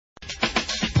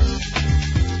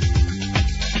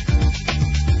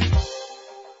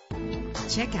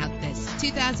Check out this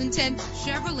 2010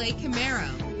 Chevrolet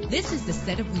Camaro. This is the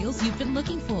set of wheels you've been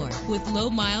looking for. With low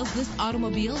miles, this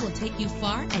automobile will take you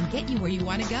far and get you where you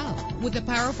want to go. With a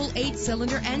powerful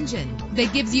 8-cylinder engine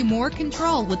that gives you more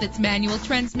control with its manual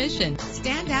transmission.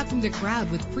 Stand out from the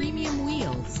crowd with premium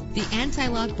wheels. The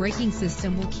anti-lock braking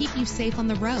system will keep you safe on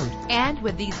the road. And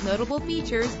with these notable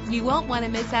features, you won't want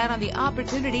to miss out on the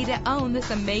opportunity to own this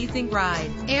amazing ride.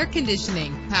 Air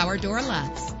conditioning, power door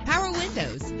locks, power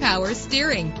windows, power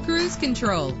steering, cruise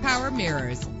control, power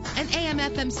mirrors, an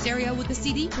AM/FM stereo with a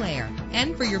CD player.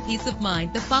 And for your peace of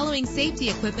mind, the following safety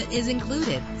equipment is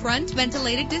included: front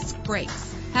ventilated disc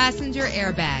brakes, passenger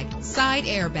airbag, side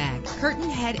airbag, curtain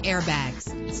head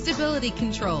airbags, stability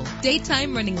control,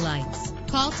 daytime running lights.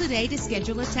 Call today to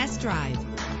schedule a test drive.